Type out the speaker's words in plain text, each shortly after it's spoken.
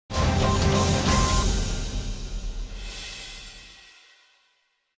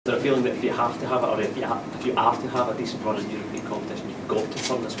there a feeling that if you have to have it, or if you are to have a decent run in European competition, you've got to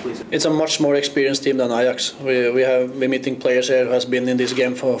turn this place? It's a much more experienced team than Ajax. We're meeting players here who has been in this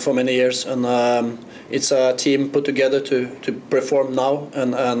game for many years, and it's a team put together to perform now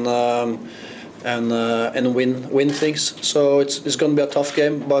and win things. So it's going to be a tough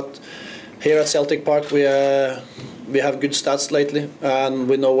game, but here at Celtic Park we have good stats lately, and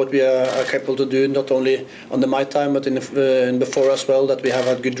we know what we are capable to do, not only on my time but in before as well, that we have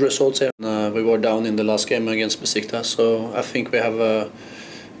had good results here. We were down in the last game against Besiktas, so I think we have a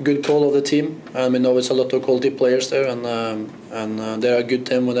good call of the team, and we know it's a lot of quality players there, and they're a good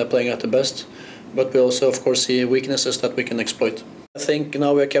team when they're playing at the best. But we also, of course, see weaknesses that we can exploit. I think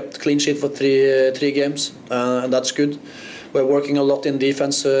now we have kept clean sheet for three games, and that's good. We're working a lot in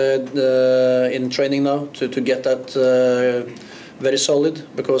defense in training now to get that very solid,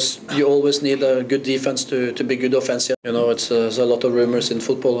 because you always need a good defense to be good offensive. You know, there's a lot of rumors in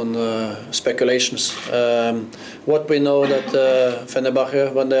football and speculations. What we know that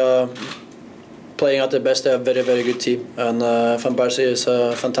Fenerbahce, when they are playing at their best, they are a very, very good team, and Fenerbahce is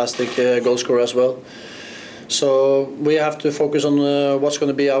a fantastic goal scorer as well. So we have to focus on what's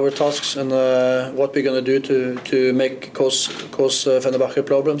going to be our tasks and what we're going to do to cause Fenerbahce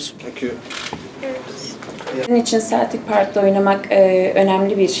problems. Thank you. Sizin için Celtic Park'ta oynamak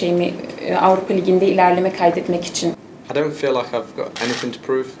önemli bir şey mi? Avrupa Ligi'nde ilerleme kaydetmek için. I don't feel like I've got anything to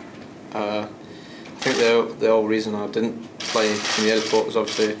prove. I think the whole reason I didn't play in the airport was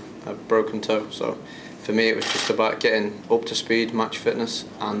obviously a broken toe. So for me, it was just about getting up to speed, match fitness,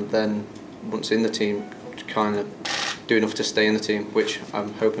 and then once in the team, kind of do enough to stay in the team, which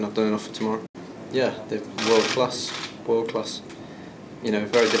I'm hoping I've done enough for tomorrow. Yeah, they're world class. You know,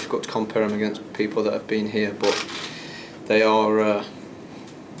 very difficult to compare them against people that have been here, but they are,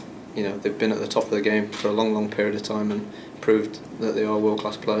 you know, they've been at the top of the game for a long period of time and proved that they are world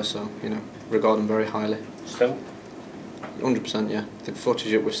class players. So, you know, regard them very highly. Still? 100%, yeah. The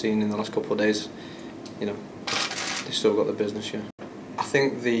footage that we've seen in the last couple of days, you know, they've still got the business, yeah. I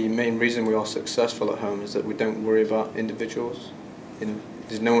think the main reason we are successful at home is that we don't worry about individuals. You know,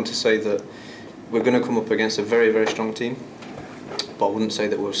 there's no one to say that we're going to come up against a very strong team, but I wouldn't say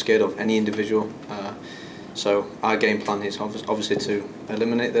that we're scared of any individual. So our game plan is obviously to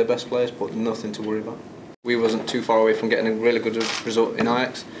eliminate their best players, but nothing to worry about. We wasn't too far away from getting a really good result in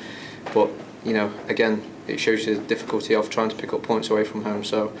Ajax, but you know, again, it shows you the difficulty of trying to pick up points away from home.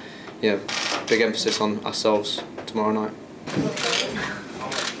 So, yeah, big emphasis on ourselves tomorrow night.